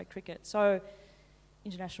first grade cricket, so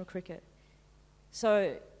international cricket.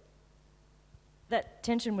 So that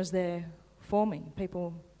tension was there for me,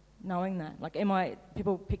 people knowing that. Like,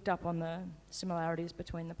 people picked up on the similarities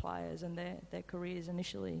between the players and their careers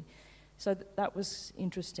initially. So that was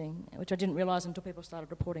interesting, which I didn't realise until people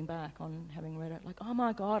started reporting back on having read it. Like, oh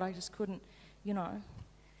my God, I just couldn't, you know.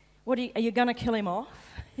 Are you going to kill him off?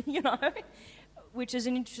 You know? Which is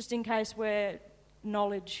an interesting case where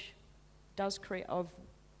knowledge does create of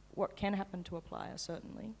what can happen to a player,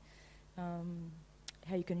 certainly.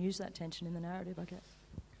 How you can use that tension in the narrative, I guess.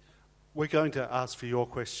 We're going to ask for your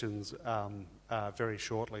questions very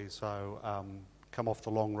shortly, so come off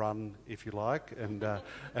the long run if you like and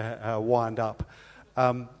wind up.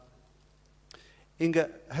 Inga,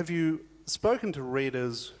 have you spoken to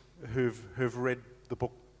readers who've read the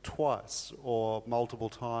book twice or multiple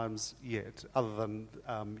times yet, other than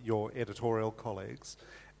your editorial colleagues?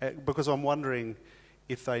 Because I'm wondering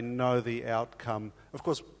if they know the outcome. Of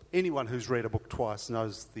course, anyone who's read a book twice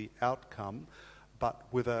knows the outcome, but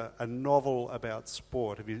with a novel about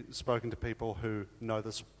sport, have you spoken to people who know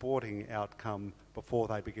the sporting outcome before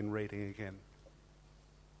they begin reading again?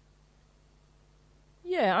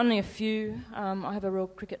 Yeah, only a few. I have a real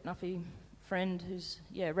cricket nuffy friend who's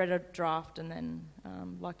read a draft and then,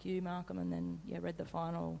 like you, Malcolm, and then read the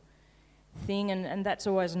final thing, and that's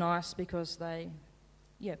always nice because they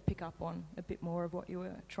pick up on a bit more of what you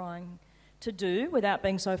were trying to do without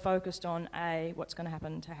being so focused on what's going to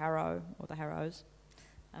happen to Harrow or the Harrows,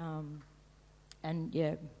 and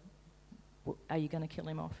are you going to kill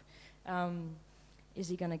him off? Is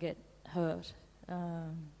he going to get hurt?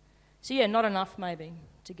 So not enough maybe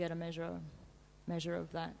to get a measure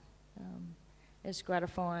of that. It's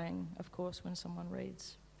gratifying, of course, when someone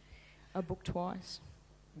reads a book twice.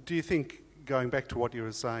 Do you think, going back to what you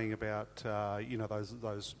were saying about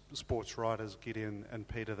those sports writers, Gideon and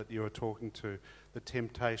Peter, that you were talking to, the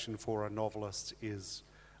temptation for a novelist is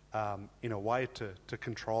in a way to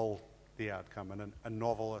control the outcome, and a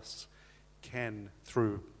novelist can,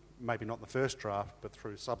 through maybe not the first draft but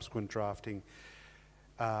through subsequent drafting,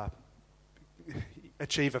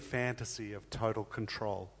 achieve a fantasy of total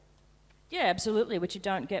control? Yeah, absolutely, which you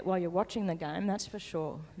don't get while you're watching the game, that's for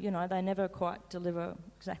sure. They never quite deliver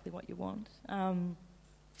exactly what you want.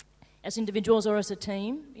 As individuals or as a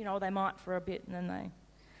team, they might for a bit and then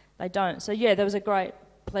they don't. So there was a great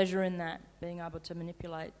pleasure in that, being able to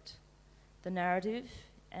manipulate the narrative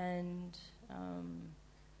and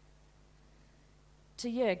to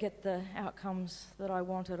get the outcomes that I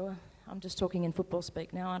wanted. Or I'm just talking in football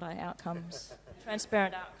speak now, aren't I? Outcomes,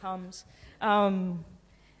 transparent outcomes.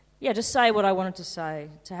 Just say what I wanted to say,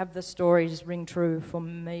 to have the stories ring true for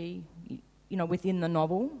me, within the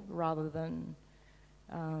novel rather than,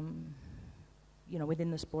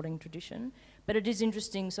 within the sporting tradition. But it is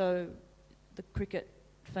interesting, so the cricket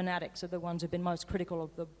fanatics are the ones who've been most critical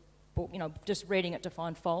of the book, just reading it to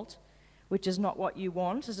find fault, which is not what you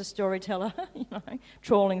want as a storyteller,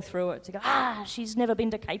 trawling through it to go, she's never been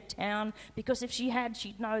to Cape Town, because if she had,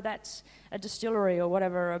 she'd know that's a distillery or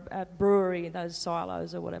whatever, a brewery, those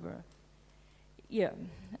silos or whatever. Yeah.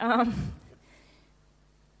 I'm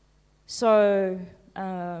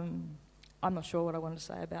not sure what I want to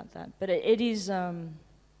say about that, but it is a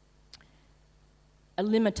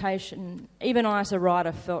limitation. Even I as a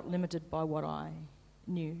writer felt limited by what I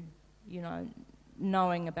knew,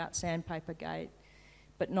 knowing about Sandpaper Gate,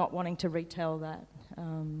 but not wanting to retell that.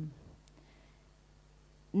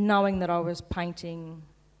 Knowing that I was painting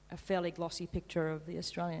a fairly glossy picture of the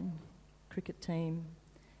Australian cricket team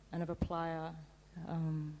and of a player.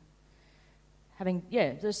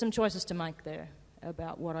 There's some choices to make there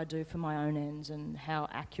about what I do for my own ends and how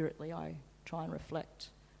accurately I try and reflect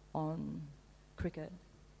on cricket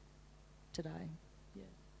today.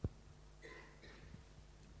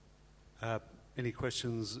 Yeah. Any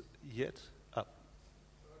questions yet? Okay.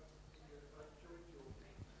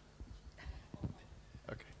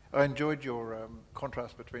 I enjoyed your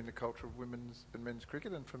contrast between the culture of women's and men's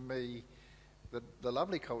cricket, and for me, the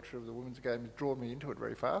lovely culture of the women's game has drawn me into it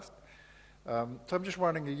very fast. So I'm just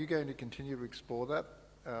wondering, are you going to continue to explore that?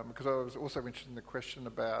 Because I was also interested in the question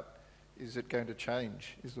about, is it going to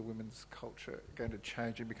change? Is the women's culture going to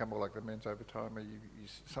change and become more like the men's over time? Are you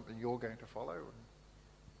something you're going to follow?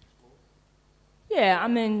 Yeah,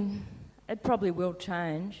 it probably will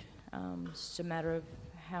change. It's just a matter of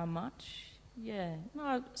how much. Yeah,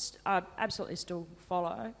 no, I absolutely still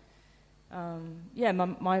follow.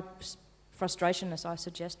 My frustration, as I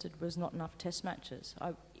suggested, was not enough test matches.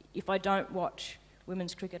 If I don't watch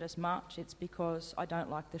women's cricket as much, it's because I don't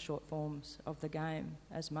like the short forms of the game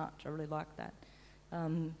as much. I really like that.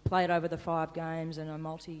 Play it over the 5 games and a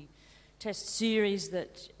multi-test series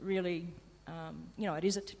that really, it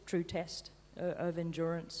is a true test of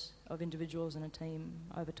endurance of individuals and a team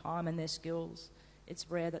over time and their skills.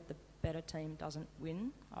 It's rare that the better team doesn't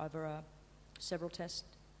win over a several test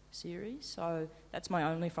series. So that's my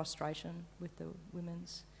only frustration with the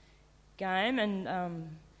women's game. And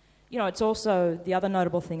it's also the other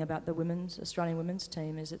notable thing about the Australian women's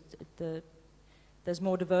team is there's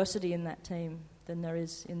more diversity in that team than there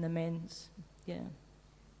is in the men's. Yeah.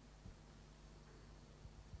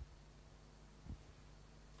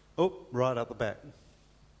 Oh, right up the back.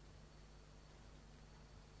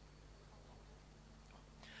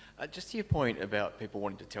 Just to your point about people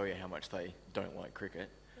wanting to tell you how much they don't like cricket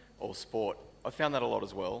or sport, I found that a lot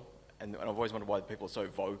as well, and I've always wondered why people are so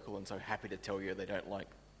vocal and so happy to tell you they don't like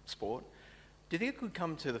sport. Do you think it could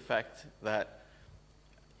come to the fact that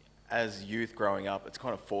as youth growing up, it's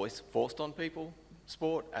kind of forced on people,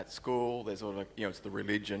 sport, at school, there's sort of, it's the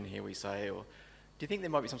religion, here we say, or do you think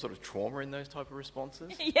there might be some sort of trauma in those type of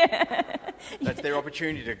responses? Yeah. That's their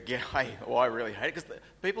opportunity to get, I really hate it. Because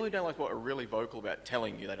people who don't like sport are really vocal about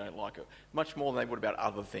telling you they don't like it, much more than they would about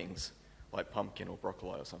other things, like pumpkin or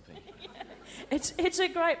broccoli or something. Yeah. It's a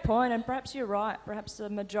great point, and perhaps you're right. Perhaps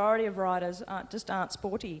the majority of writers aren't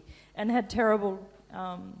sporty and had a terrible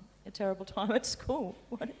time at school.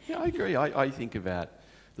 Yeah, I agree. I think about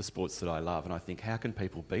the sports that I love, and I think, how can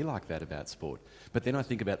people be like that about sport? But then I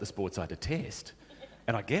think about the sports I detest,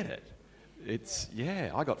 and I get it.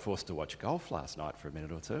 I got forced to watch golf last night for a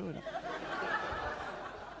minute or two.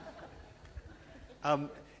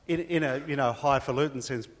 In a highfalutin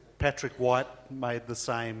sense, Patrick White made the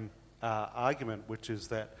same argument, which is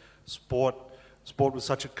that sport was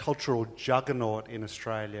such a cultural juggernaut in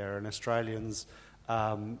Australia, and Australians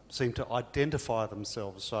seem to identify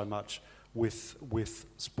themselves so much with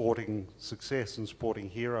sporting success and sporting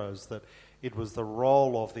heroes that it was the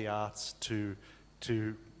role of the arts to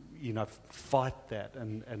fight that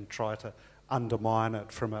and try to undermine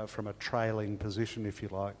it from a trailing position, if you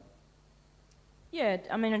like. Yeah,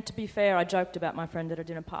 and to be fair, I joked about my friend at a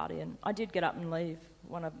dinner party, and I did get up and leave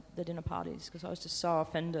one of the dinner parties because I was just so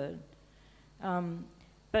offended.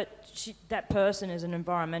 But that person is an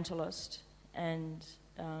environmentalist, and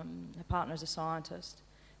her partner's a scientist,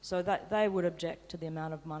 so that they would object to the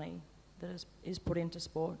amount of money that is put into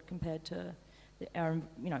sport compared to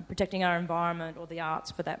protecting our environment or the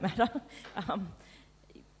arts, for that matter.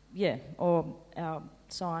 Or our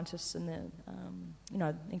scientists and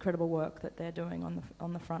the incredible work that they're doing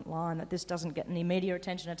on the front line. That this doesn't get any media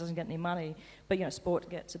attention, it doesn't get any money, but sport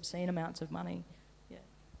gets obscene amounts of money. Yeah,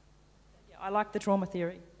 I like the trauma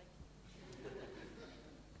theory.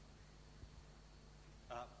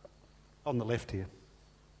 On the left here.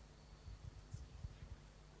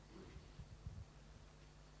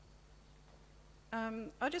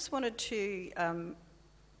 I just wanted to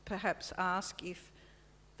perhaps ask if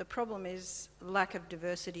the problem is lack of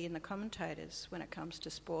diversity in the commentators when it comes to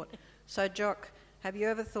sport. So, Jock, have you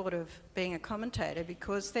ever thought of being a commentator?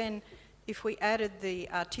 Because then if we added the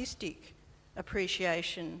artistic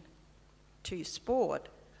appreciation to sport,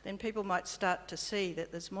 then people might start to see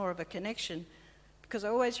that there's more of a connection. Because I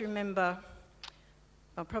always remember,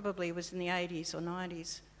 well, probably it was in the 80s or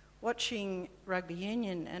 90s, watching rugby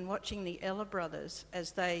union and watching the Ella brothers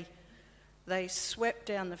as they swept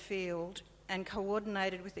down the field and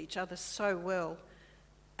coordinated with each other so well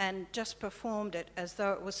and just performed it as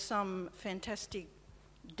though it was some fantastic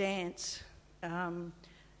dance.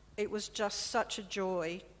 It was just such a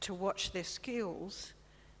joy to watch their skills,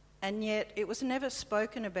 and yet it was never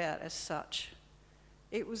spoken about as such.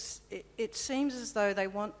 It seems as though they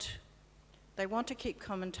want to keep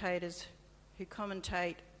commentators who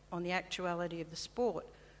commentate on the actuality of the sport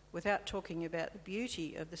without talking about the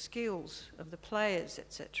beauty of the skills of the players,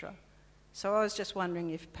 etc. So I was just wondering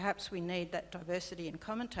if perhaps we need that diversity in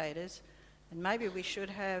commentators, and maybe we should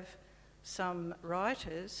have some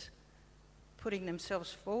writers putting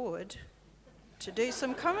themselves forward to do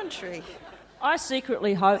some commentary. I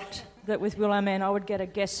secretly hoped that with Willowman I would get a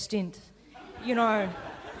guest stint, you know,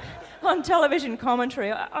 on television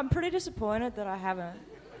commentary. I'm pretty disappointed that I haven't.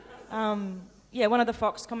 One of the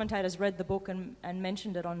Fox commentators read the book and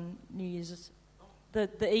mentioned it on New Year's,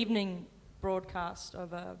 the evening broadcast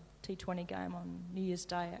of a T20 game on New Year's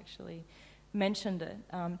Day, actually mentioned it.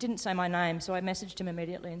 Didn't say my name, so I messaged him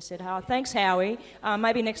immediately and said, thanks, Howie.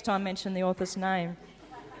 Maybe next time mention the author's name,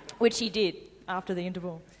 which he did after the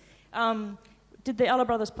interval. Did the Ella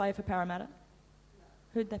brothers play for Parramatta?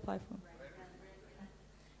 Who'd they play for?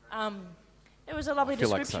 It was a lovely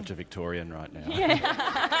description. I feel like such a Victorian right now. Yeah.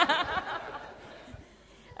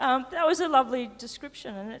 That was a lovely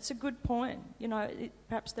description, and it's a good point. You know,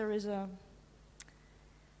 perhaps there is an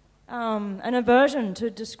aversion to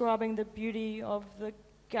describing the beauty of the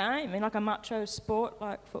game, in like a macho sport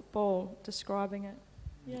like football, describing it.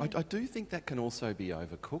 Yeah. I do think that can also be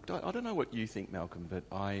overcooked. I don't know what you think, Malcolm, but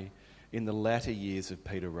in the latter years of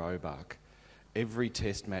Peter Roebuck, every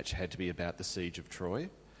test match had to be about the siege of Troy.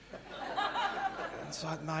 It's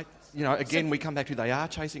like, mate, you know, again, we come back to they are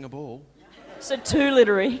chasing a ball. So too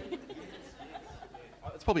literary.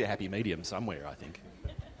 It's probably a happy medium somewhere, I think.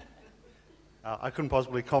 I couldn't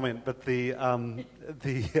possibly comment, but the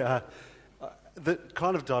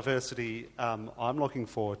kind of diversity I'm looking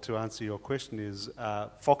for, to answer your question, is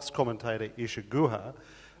Fox commentator Isha Guha,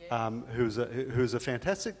 who's a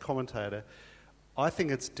fantastic commentator. I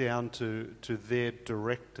think it's down to their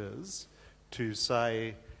directors to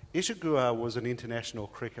say, Isha Guha was an international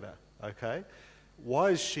cricketer, okay? Why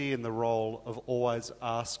is she in the role of always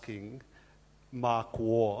asking Mark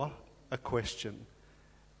Waugh a question?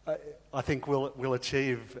 I think we'll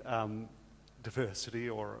achieve diversity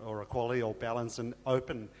or equality or balance and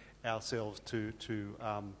open ourselves to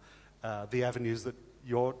the avenues that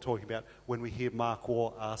you're talking about when we hear Mark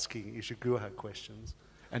Waugh asking Isha Guha questions.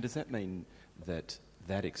 And does that mean that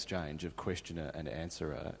exchange of questioner and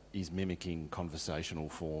answerer is mimicking conversational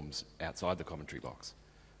forms outside the commentary box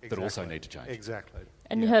that also need to change? Exactly.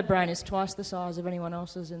 And her brain is twice the size of anyone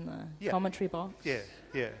else's in the commentary box. Yeah.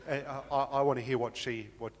 I want to hear what she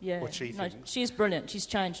thinks. No, she's brilliant. She's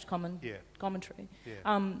changed commentary.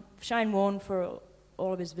 Yeah. Shane Warne, for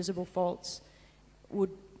all of his visible faults,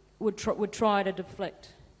 would try to deflect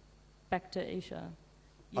back to Isha.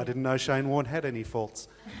 Yeah. I didn't know Shane Warne had any faults.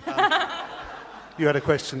 You had a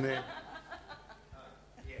question there.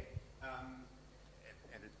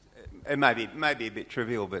 It may be a bit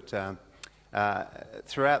trivial, but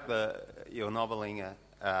throughout your novel, Inga,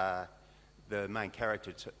 the main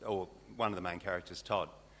character, or one of the main characters, Todd,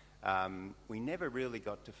 we never really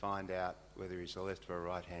got to find out whether he's a left or a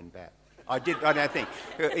right-hand bat. I don't think.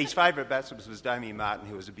 His favourite batsman was Damien Martin,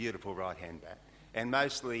 who was a beautiful right-hand bat. And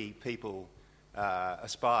mostly people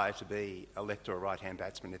aspire to be a left or a right-hand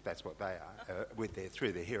batsman, if that's what they are,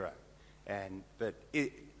 through their hero.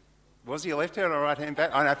 Was he a left-hand or a right-hand bat?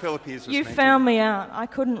 I know Philip Hughes was You mentioned. found me out. I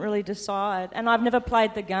couldn't really decide. And I've never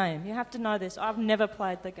played the game. You have to know this. I've never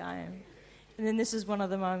played the game. And then this is one of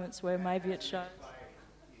the moments where maybe it shows.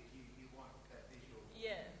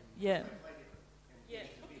 Yeah.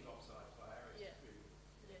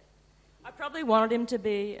 I probably wanted him to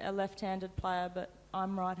be a left-handed player, but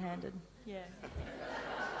I'm right-handed. Yeah.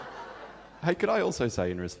 Hey, could I also say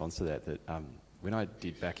in response to that when I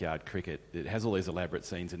did backyard cricket, it has all these elaborate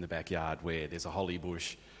scenes in the backyard where there's a holly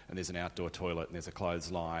bush and there's an outdoor toilet and there's a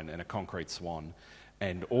clothesline and a concrete swan,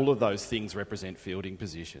 and all of those things represent fielding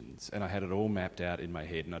positions. And I had it all mapped out in my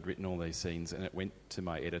head, and I'd written all these scenes, and it went to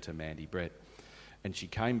my editor, Mandy Brett. And she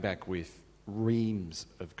came back with reams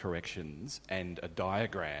of corrections and a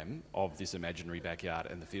diagram of this imaginary backyard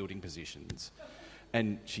and the fielding positions.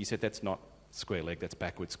 And she said, that's not square leg, that's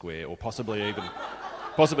backward square, or possibly even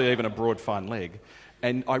a broad fine leg.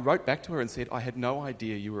 And I wrote back to her and said, I had no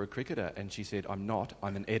idea you were a cricketer. And she said, I'm not,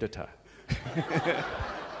 I'm an editor.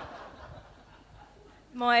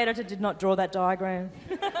 My editor did not draw that diagram.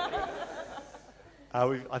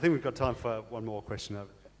 I think we've got time for one more question.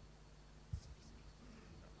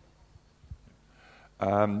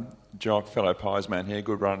 Jock, fellow Pies man here,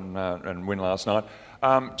 good run and win last night.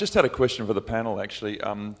 Just had a question for the panel, actually.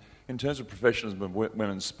 In terms of professionalism of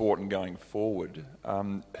women's sport and going forward,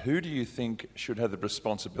 who do you think should have the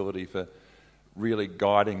responsibility for really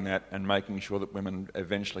guiding that and making sure that women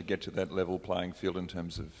eventually get to that level playing field in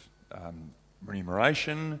terms of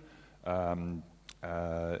remuneration,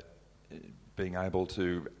 being able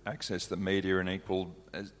to access the media and equal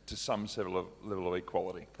to some level of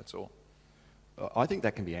equality? That's all. I think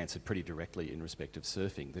that can be answered pretty directly in respect of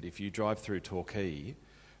surfing, that if you drive through Torquay,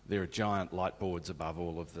 there are giant light boards above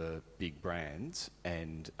all of the big brands,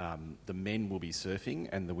 and the men will be surfing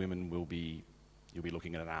and the women will be, you'll be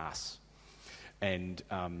looking at an arse. And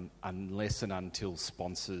unless and until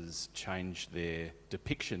sponsors change their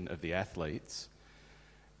depiction of the athletes,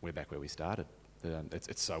 we're back where we started.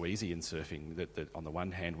 It's so easy in surfing that on the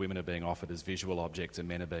one hand, women are being offered as visual objects and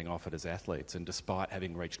men are being offered as athletes. And despite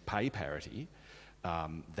having reached pay parity,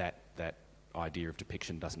 that idea of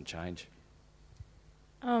depiction doesn't change.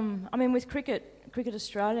 I mean, with cricket, Cricket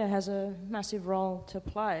Australia has a massive role to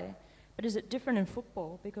play. But is it different in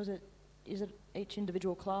football? Because is it each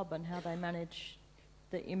individual club and how they manage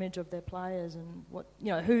the image of their players and what,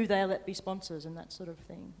 who they let be sponsors and that sort of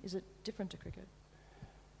thing? Is it different to cricket?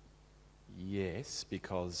 Yes,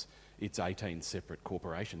 because it's 18 separate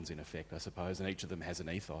corporations in effect, I suppose, and each of them has an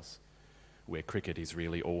ethos, where cricket is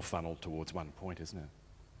really all funneled towards one point, isn't it?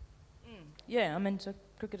 Yeah, I mean, so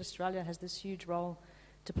Cricket Australia has this huge role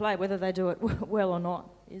to play. Whether they do it well or not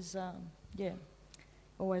is,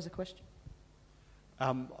 always a question.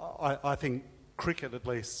 I think cricket, at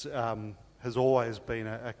least, has always been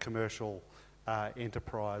a commercial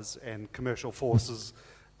enterprise, and commercial forces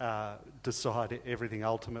decide everything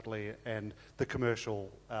ultimately, and the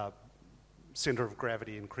commercial centre of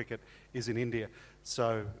gravity in cricket is in India.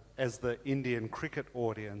 So as the Indian cricket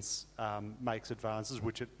audience makes advances,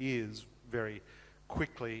 which it is very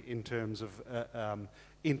quickly in terms of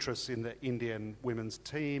interest in the Indian women's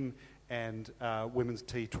team and women's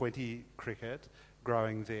T20 cricket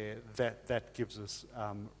growing there, that gives us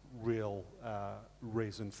real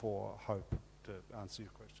reason for hope, to answer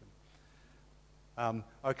your question.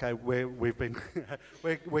 Okay, we've been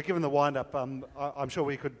we're given the wind up. I'm sure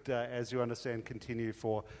we could, as you understand, continue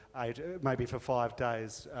for maybe for 5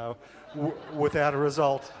 days without a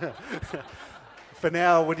result. For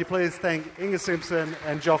now, would you please thank Inga Simpson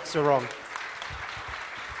and Jock Serong?